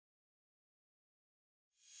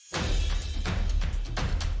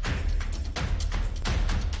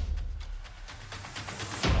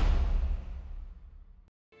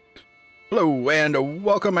Hello and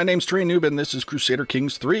welcome, my name's Terrainoob and this is Crusader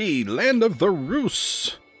Kings 3, Land of the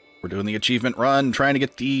Rus. We're doing the achievement run, trying to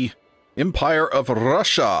get the Empire of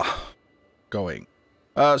Russia going.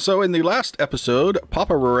 So in the last episode,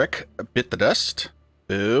 Papa Rurik bit the dust.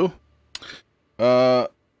 Boo.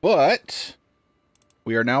 But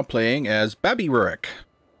we are now playing as Baby Rurik,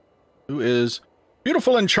 who is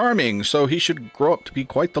beautiful and charming, so he should grow up to be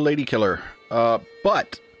quite the lady killer.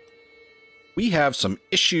 But we have some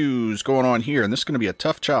issues going on here, and this is going to be a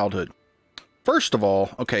tough childhood. First of all,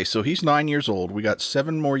 okay, so he's 9 years old. We got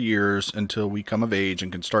 7 more years until we come of age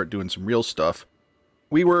and can start doing some real stuff.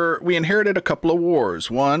 We inherited a couple of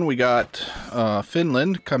wars. One, we got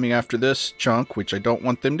Finland coming after this chunk, which I don't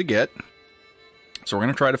want them to get. So we're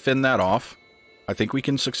going to try to fend that off. I think we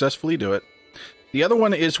can successfully do it. The other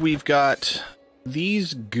one is we've got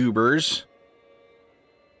these goobers.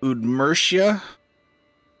 Udmurtia.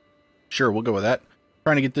 Sure, we'll go with that.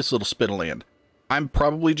 Trying to get this little spit of land. I'm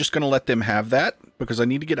probably just going to let them have that because I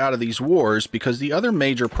need to get out of these wars, because the other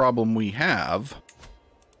major problem we have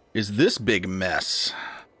is this big mess.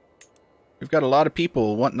 We've got a lot of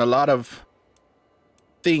people wanting a lot of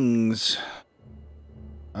things.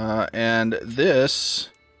 And this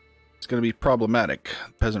is going to be problematic.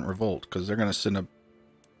 Peasant Revolt, because they're going to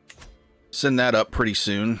send that up pretty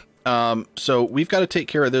soon. So we've got to take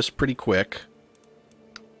care of this pretty quick.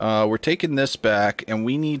 We're taking this back, and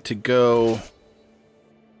we need to go...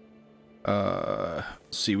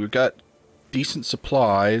 see, we've got decent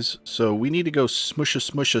supplies, so we need to go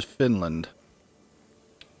smusha Finland.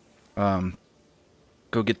 Go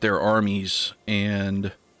get their armies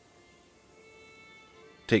and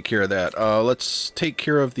take care of that. Let's take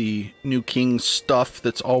care of the new king stuff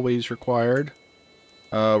that's always required.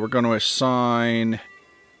 We're going to assign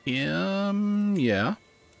him... yeah,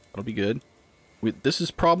 that'll be good. This is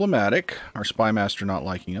problematic, our spy master not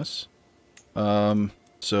liking us.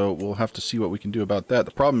 So we'll have to see what we can do about that.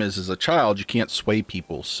 The problem is, as a child, you can't sway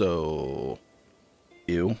people, so...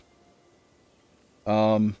 ew.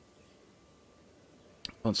 Let's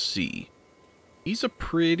see. He's a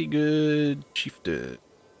pretty good chieftain.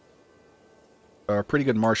 Pretty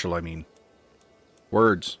good marshal, I mean.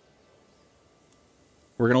 Words.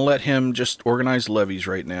 We're going to let him just organize levies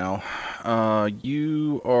right now.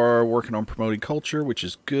 You are working on promoting culture, which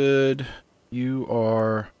is good. You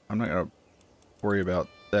are... I'm not going to worry about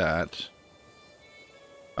that.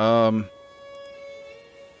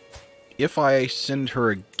 If I send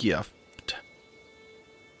her a gift,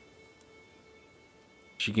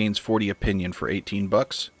 she gains 40 opinion for 18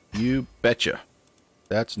 bucks. You betcha.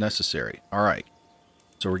 That's necessary. All right.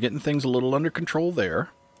 So we're getting things a little under control there.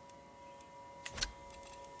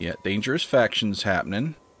 Yeah, dangerous factions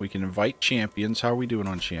happening. We can invite champions. How are we doing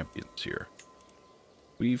on champions here?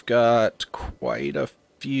 We've got quite a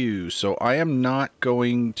few. So I am not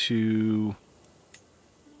going to...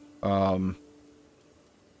 not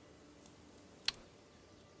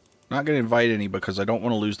going to invite any because I don't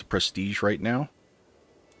want to lose the prestige right now.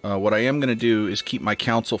 What I am going to do is keep my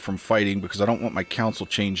council from fighting because I don't want my council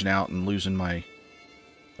changing out and losing my...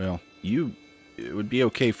 well, it would be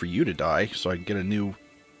okay for you to die so I can get a new...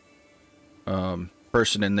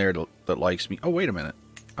 person in there that likes me. Oh, wait a minute.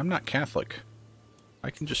 I'm not Catholic. I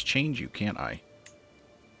can just change you, can't I?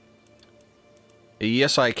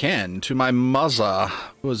 Yes, I can. To my mother,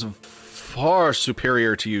 who is far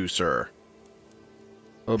superior to you, sir.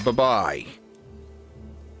 Bye-bye.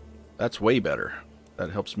 That's way better.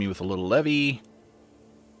 That helps me with a little levy.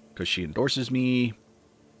 Because she endorses me.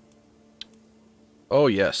 Oh,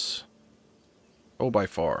 yes. Oh, by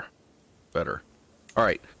far. Better.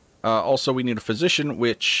 Alright. Also, we need a physician,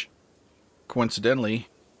 which, coincidentally,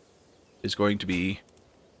 is going to be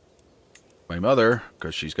my mother,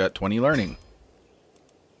 because she's got 20 learning.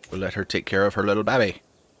 We'll let her take care of her little baby.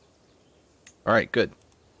 Alright, good.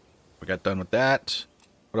 We got done with that.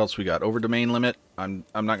 What else we got? Over domain limit. I'm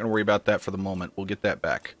not going to worry about that for the moment. We'll get that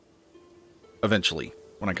back. Eventually,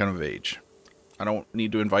 when I come of age. I don't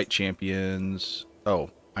need to invite champions.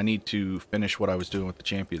 Oh, I need to finish what I was doing with the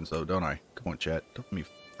champions, though, don't I? Come on, chat. Don't let me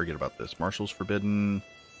forget about this. Marshal's forbidden.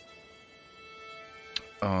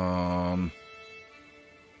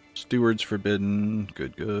 Steward's forbidden.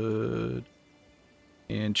 Good.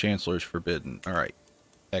 And Chancellor's forbidden. Alright.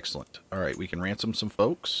 Excellent. Alright, we can ransom some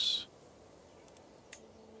folks.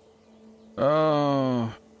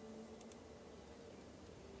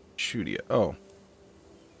 Shoot ya. Oh.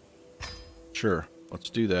 Sure. Let's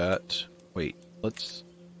do that. Wait. Let's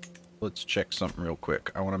check something real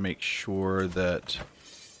quick. I want to make sure that...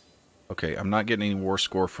 okay, I'm not getting any war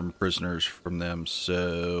score from prisoners from them,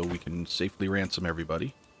 so we can safely ransom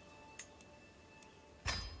everybody.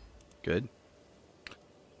 Good.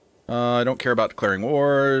 I don't care about declaring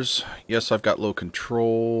wars. Yes, I've got low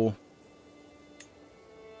control.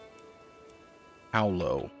 How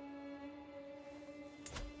low?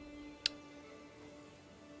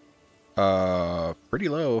 Pretty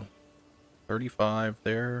low. 35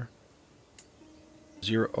 there.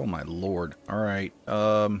 0. Oh my lord. Alright.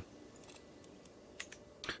 So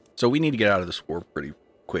we need to get out of this war pretty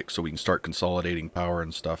quick so we can start consolidating power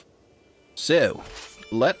and stuff. So,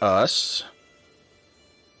 let us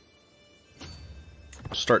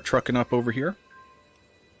start trucking up over here.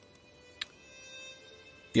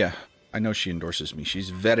 Yeah, I know she endorses me. She's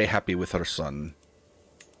very happy with her son.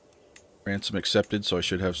 Ransom accepted, so I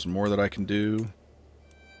should have some more that I can do.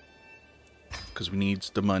 Because we need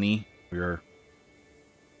the money. We are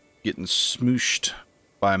getting smooshed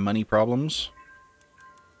by money problems.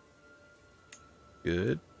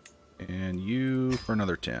 Good. And you for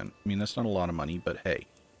another 10. I mean, that's not a lot of money, but hey.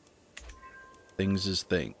 Things is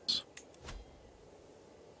things.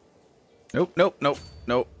 Nope, nope, nope,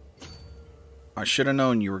 nope. I should have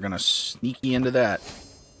known you were going to sneaky into that.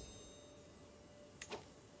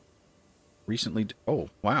 Recently... Oh,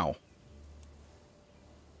 wow.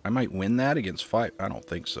 I might win that against 5. I don't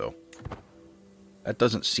think so. That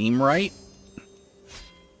doesn't seem right.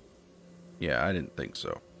 Yeah, I didn't think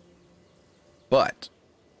so. But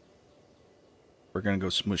we're going to go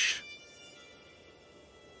smush.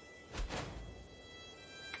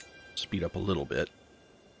 Speed up a little bit.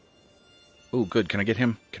 Oh, good. Can I get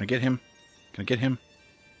him? Can I get him? Can I get him?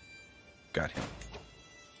 Got him.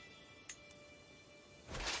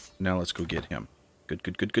 Now let's go get him. Good,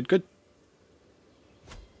 good, good, good, good.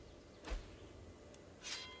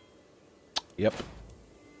 Yep.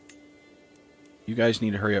 You guys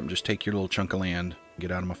need to hurry up and just take your little chunk of land and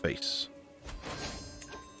get out of my face.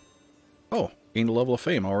 Oh, gained a level of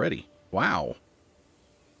fame already. Wow.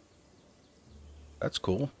 That's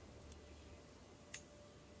cool.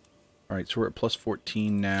 Alright, so we're at plus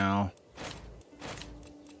 14 now.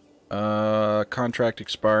 Contract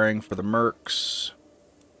expiring for the mercs.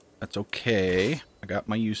 That's okay. I got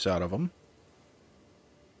my use out of them.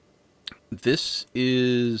 This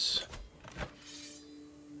is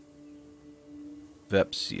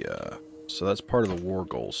Vepsia. So that's part of the war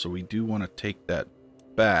goal. So we do want to take that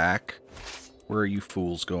back. Where are you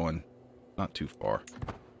fools going? Not too far.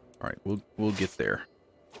 Alright, we'll get there.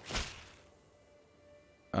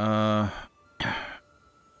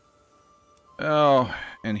 Oh,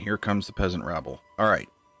 and here comes the peasant rabble. Alright.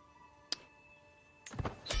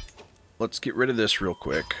 Let's get rid of this real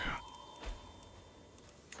quick.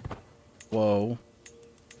 Whoa.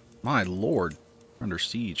 My lord. We're under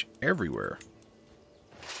siege everywhere.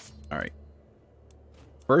 Alright.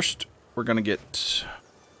 First, we're gonna get...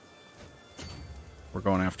 We're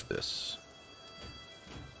going after this.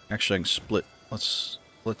 Actually, I can split. Let's...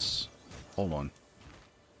 Hold on.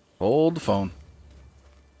 Hold the phone.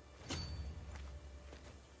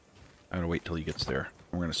 I'm gonna wait till he gets there.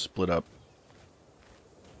 We're gonna split up.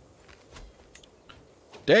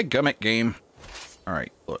 Dadgummit game.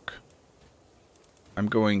 Alright, look. I'm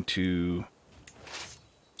going to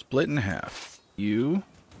split in half. You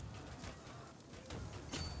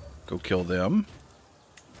go kill them.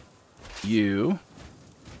 You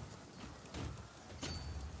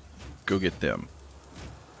go get them.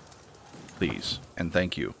 Please. And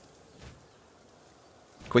thank you.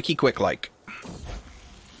 Quickie quick like.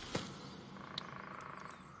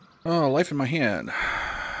 Oh, life in my hand.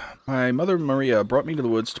 My mother Maria brought me to the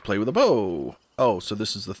woods to play with a bow. Oh, so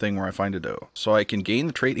this is the thing where I find a doe. So I can gain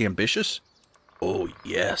the trait ambitious? Oh,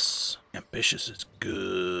 yes. Ambitious is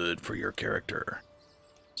good for your character.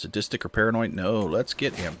 Sadistic or paranoid? No, let's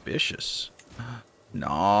get ambitious.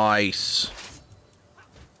 Nice.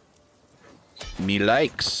 Me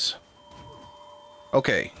likes.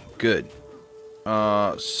 Okay, good.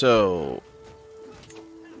 That's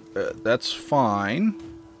fine.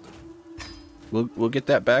 We'll get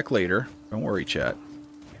that back later. Don't worry, chat.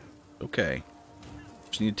 Okay.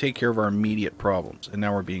 Just need to take care of our immediate problems. And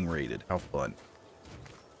now we're being raided. How fun.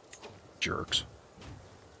 Jerks.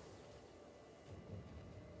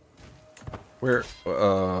 Where,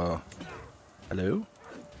 hello?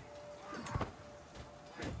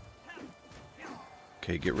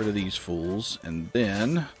 Okay, get rid of these fools. And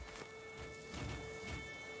then...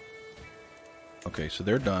 Okay, so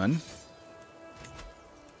they're done.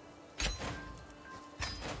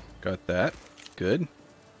 Got that. Good.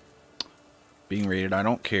 Being raided, I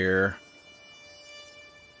don't care.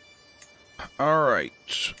 Alright.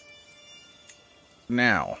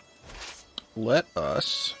 Now, let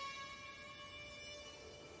us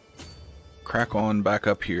crack on back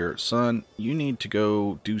up here. Son, you need to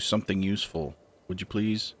go do something useful. Would you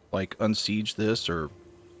please? Like, unsiege this, or...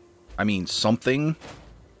 I mean, something?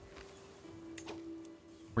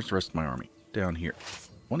 Where's the rest of my army? Down here.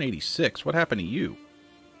 186. What happened to you?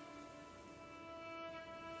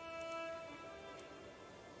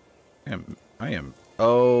 I am...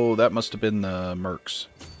 Oh, that must have been the mercs.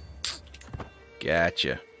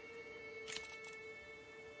 Gotcha.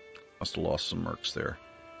 Must have lost some mercs there.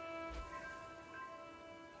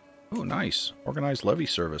 Oh, nice. Organized levy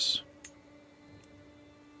service.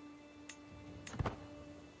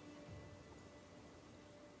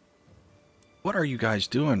 What are you guys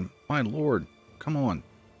doing? My lord. Come on.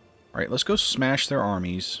 Alright, let's go smash their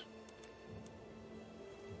armies.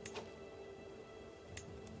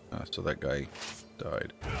 So that guy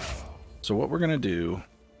died. So what we're going to do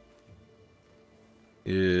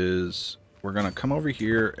is we're going to come over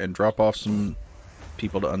here and drop off some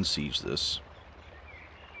people to unsiege this.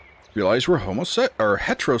 Realize we're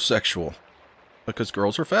heterosexual because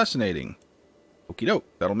girls are fascinating. Okie doke.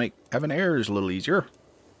 That'll make having heirs a little easier.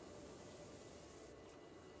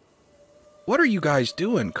 What are you guys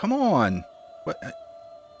doing? Come on. What?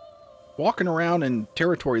 Walking around in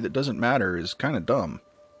territory that doesn't matter is kind of dumb.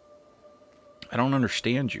 I don't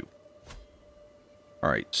understand you.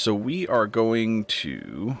 Alright, so we are going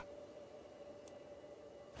to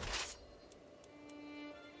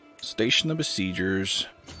station the besiegers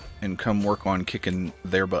and come work on kicking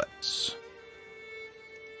their butts.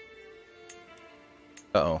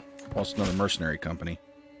 Uh-oh. Lost another mercenary company.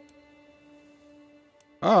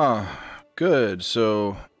 Ah, good.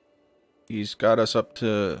 So he's got us up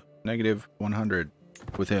to negative 100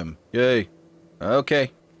 with him. Yay.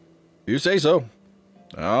 Okay. You say so.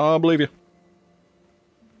 I'll believe you.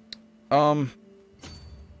 Come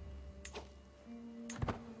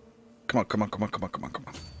on, come on, come on, come on, come on, come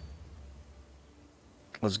on.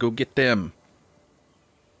 Let's go get them.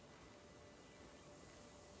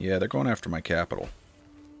 Yeah, they're going after my capital.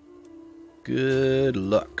 Good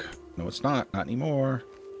luck. No, it's not. Not anymore.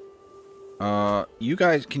 You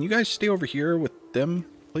guys, can you guys stay over here with them,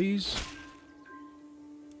 please?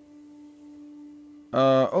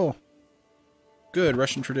 Oh. Good,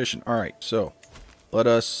 Russian tradition. Alright, so let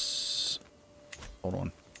us... Hold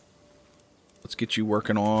on. Let's get you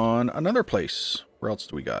working on another place. Where else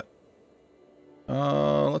do we got?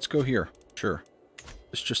 Let's go here. Sure.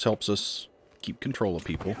 This just helps us keep control of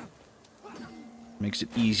people. Makes it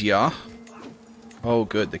easier. Oh,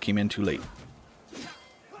 good. They came in too late.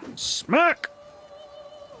 Smack!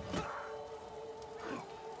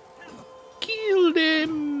 Kill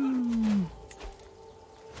them!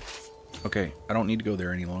 Okay, I don't need to go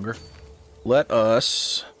there any longer. Let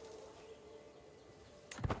us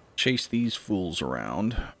chase these fools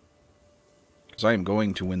around. Because I am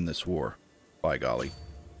going to win this war. By golly.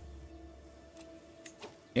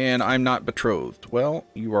 And I'm not betrothed. Well,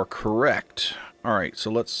 you are correct. Alright,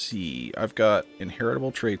 so let's see. I've got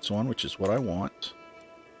inheritable traits on, which is what I want.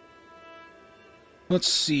 Let's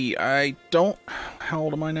see. I don't... How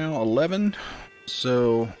old am I now? 11?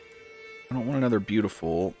 So... I don't want another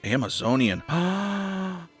beautiful Amazonian.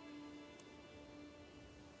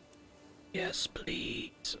 Yes,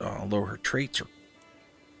 please. Although her traits are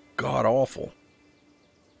god-awful.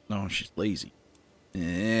 No, she's lazy.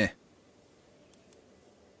 Eh.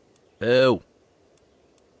 Oh.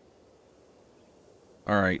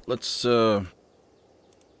 Alright, let's,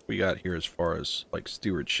 we got here as far as, like,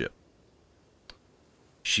 stewardship.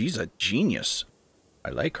 She's a genius. I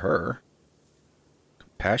like her.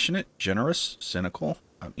 Compassionate, generous, cynical.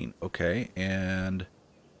 I mean, okay. And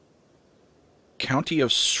County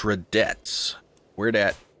of Sredets. Where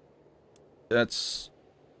that? That's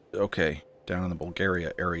okay. Down in the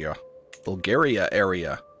Bulgaria area. Bulgaria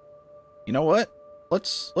area. You know what?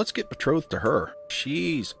 Let's get betrothed to her.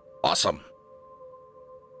 She's awesome.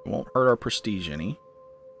 It won't hurt our prestige any.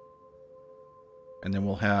 And then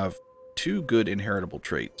we'll have 2 good inheritable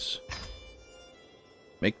traits.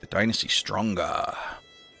 Make the dynasty stronger.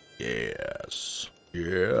 Yes.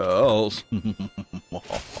 Yes.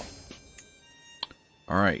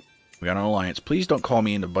 Alright. We got an alliance. Please don't call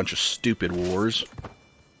me into a bunch of stupid wars.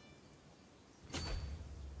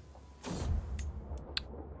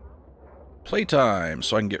 Playtime.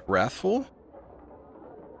 So I can get wrathful.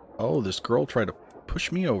 Oh, this girl tried to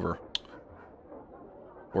push me over.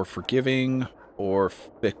 Or forgiving. Or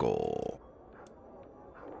fickle.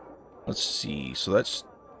 Let's see. So that's...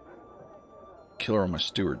 Killer on my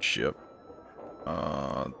stewardship.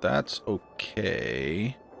 That's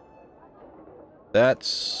okay.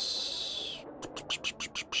 That's...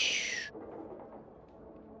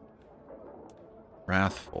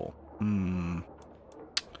 Wrathful. I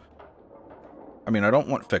mean, I don't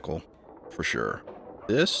want fickle, for sure.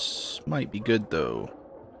 This might be good, though.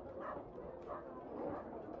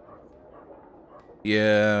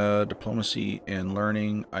 Yeah, diplomacy and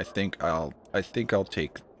learning. I think I'll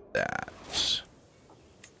take that.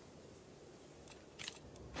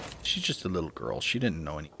 She's just a little girl. She didn't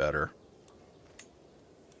know any better.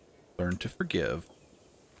 Learn to forgive.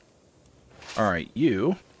 All right,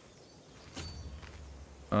 you.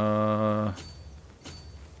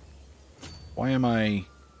 Why am I...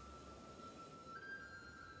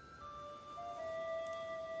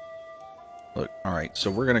 Look, all right,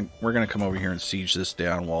 so we're gonna come over here and siege this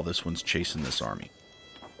down while this one's chasing this army.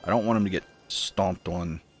 I don't want him to get stomped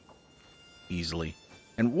on easily.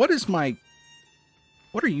 And what is my...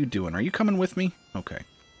 What are you doing? Are you coming with me? Okay.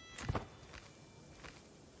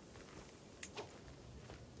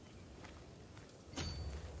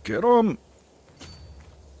 Get him!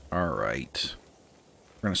 Alright.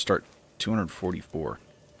 We're going to start 244.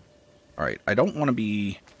 Alright, I don't want to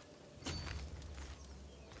be...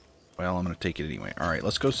 Well, I'm going to take it anyway. Alright,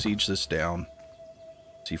 let's go siege this down.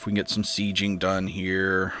 See if we can get some sieging done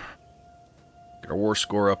here. Get our war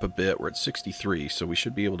score up a bit. We're at 63, so we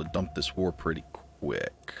should be able to dump this war pretty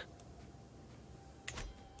quick.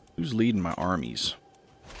 Who's leading my armies?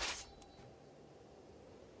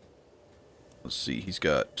 Let's see, he's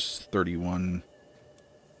got 31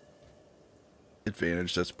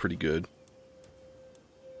 advantage. That's pretty good.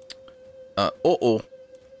 Uh-oh.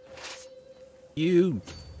 You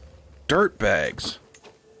dirtbags.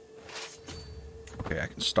 Okay, I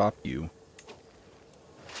can stop you.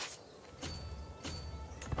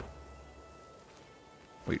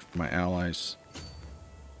 Wait for my allies.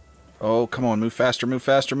 Oh, come on, move faster, move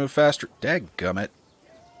faster, move faster. Dadgummit.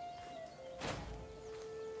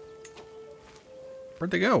 Where'd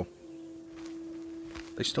they go?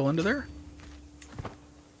 They still under there?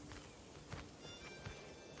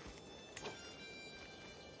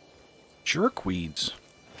 Jerkweeds.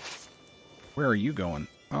 Where are you going?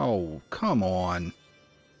 Oh, come on.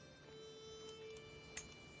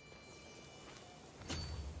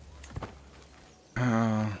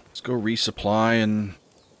 Let's go resupply and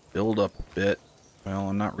build up a bit. Well,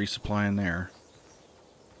 I'm not resupplying there.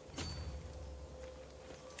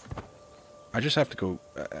 I just have to go...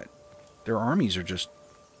 their armies are just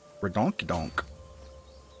redonky-donk.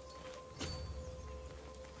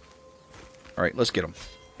 Alright, let's get them.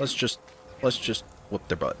 Let's just whoop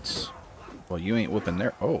their butts. Well, you ain't whooping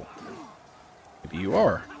their... Oh. Maybe you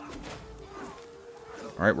are.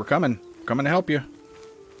 Alright, we're coming. We're coming to help you.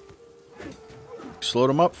 Slowed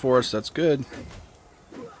them up for us. That's good.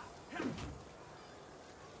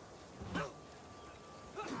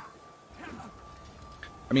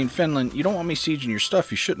 I mean, Finland, you don't want me sieging your stuff.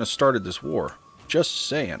 You shouldn't have started this war. Just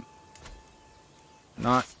saying.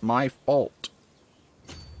 Not my fault.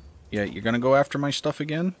 Yeah, you're gonna go after my stuff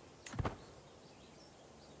again?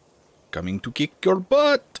 Coming to kick your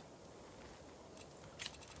butt!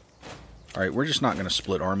 Alright, we're just not gonna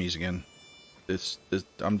split armies again.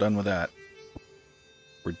 I'm done with that.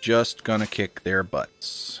 We're just gonna kick their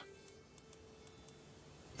butts.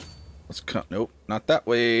 Let's come... Nope, not that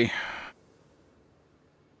way.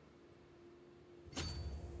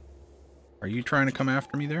 Are you trying to come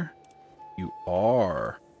after me there? You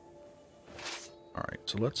are. Alright,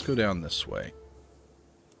 so let's go down this way.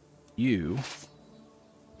 You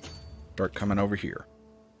start coming over here.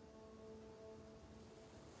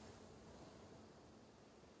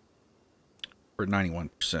 We're at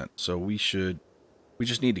 91%, so we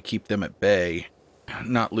just need to keep them at bay,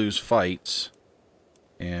 not lose fights,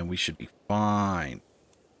 and we should be fine.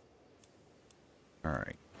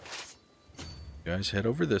 Alright. You guys head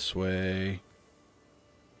over this way.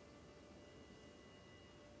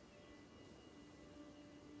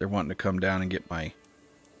 They're wanting to come down and get my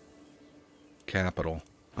capital.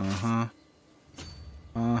 Uh-huh.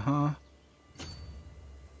 Uh-huh.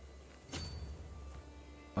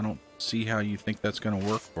 I don't see how you think that's going to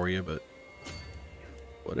work for you, but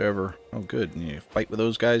whatever. Oh, good. And you fight with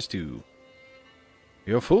those guys, too.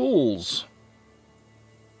 You fools!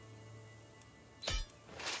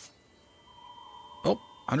 Oh,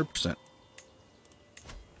 100%.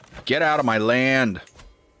 Get out of my land!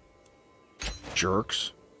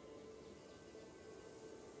 Jerks.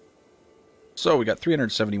 So we got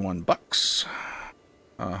 371 bucks.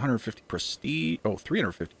 150 prestige. Oh,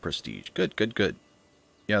 350 prestige. Good, good, good.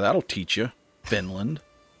 Yeah, that'll teach you. Finland.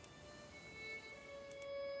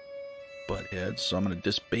 Buttheads. So I'm going to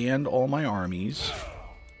disband all my armies.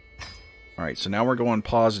 Alright, so now we're going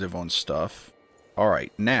positive on stuff.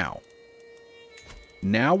 Alright, now.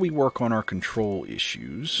 Now we work on our control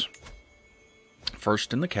issues.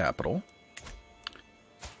 first in the capital.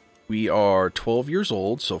 We are 12 years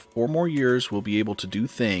old, so 4 more years we'll be able to do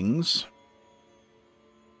things.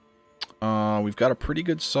 We've got a pretty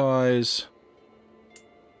good size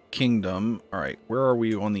kingdom. Alright, where are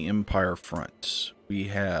we on the empire front? We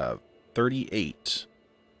have 38.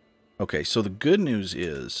 Okay, so the good news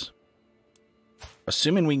is,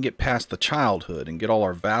 assuming we can get past the childhood and get all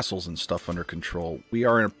our vassals and stuff under control, we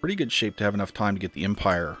are in a pretty good shape to have enough time to get the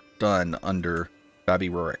empire done under Babi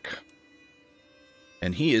Rurik.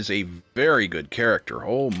 And he is a very good character.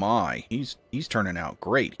 Oh my, he's turning out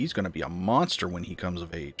great. He's going to be a monster when he comes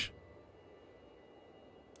of age.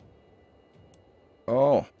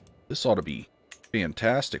 Oh, this ought to be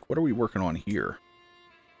fantastic. What are we working on here?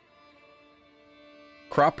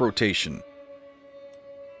 Crop rotation.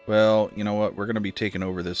 Well, you know what? We're going to be taking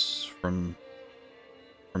over this from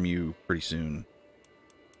you pretty soon,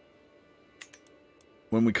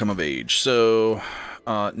 when we come of age. So,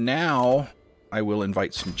 now I will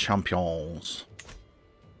invite some champions.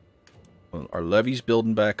 Well, our levy's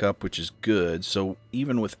building back up, which is good. So,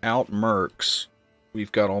 even without mercs,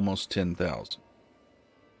 we've got almost 10,000.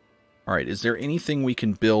 Alright, is there anything we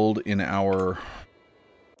can build in our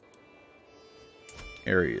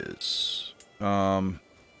areas?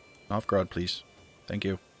 Novgorod, please. Thank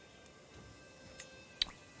you.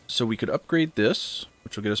 So we could upgrade this,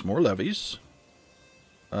 which will get us more levies.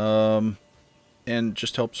 And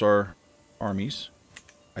just helps our armies.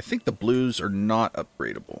 I think the blues are not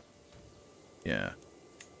upgradable. Yeah.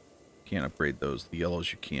 Can't upgrade those. The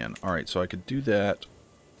yellows you can. Alright, so I could do that.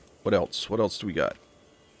 What else? What else do we got?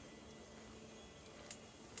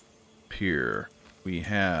 Here we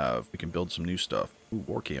can build some new stuff. Ooh,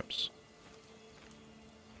 war camps.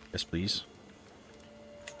 Yes, please.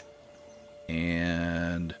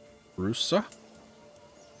 And Rusa.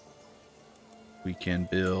 We can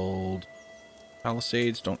build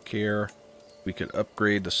palisades, don't care. We could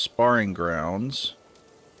upgrade the sparring grounds.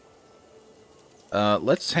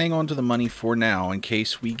 Let's hang on to the money for now in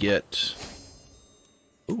case we get...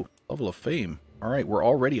 Ooh, level of fame. Alright, we're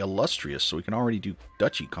already illustrious, so we can already do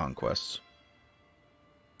duchy conquests.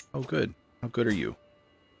 Oh, good. How good are you?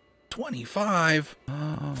 25!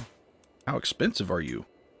 Oh, how expensive are you?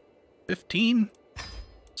 15?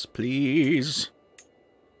 Please.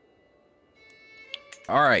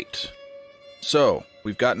 Alright. So,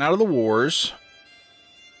 we've gotten out of the wars.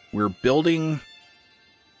 We're building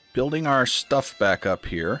our stuff back up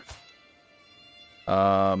here.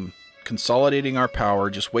 Consolidating our power,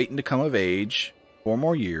 just waiting to come of age. 4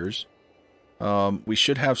 more years. We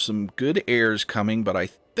should have some good heirs coming, but I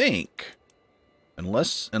think,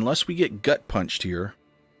 unless we get gut punched here,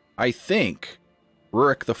 I think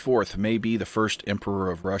Rurik IV may be the first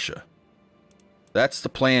emperor of Russia. That's the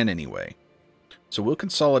plan anyway. So we'll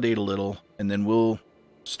consolidate a little, and then we'll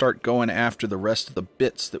start going after the rest of the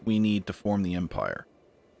bits that we need to form the empire.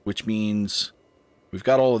 Which means we've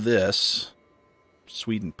got all of this.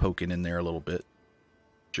 Sweden poking in there a little bit.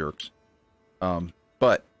 Jerks.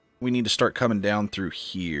 But we need to start coming down through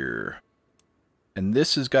here. And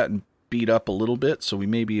this has gotten beat up a little bit, so we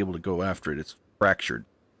may be able to go after it. It's fractured.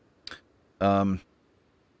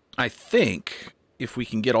 I think if we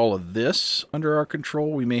can get all of this under our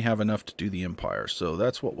control, we may have enough to do the empire. So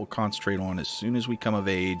that's what we'll concentrate on as soon as we come of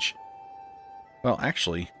age. Well,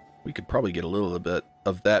 actually, we could probably get a little bit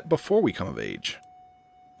of that before we come of age.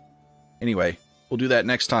 Anyway, we'll do that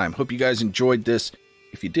next time. Hope you guys enjoyed this.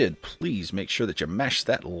 If you did, please make sure that you mash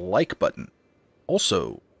that like button.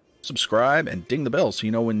 Also, subscribe and ding the bell so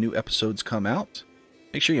you know when new episodes come out.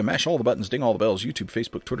 Make sure you mash all the buttons, ding all the bells, YouTube,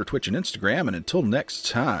 Facebook, Twitter, Twitch, and Instagram. And until next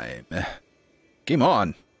time, game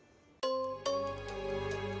on!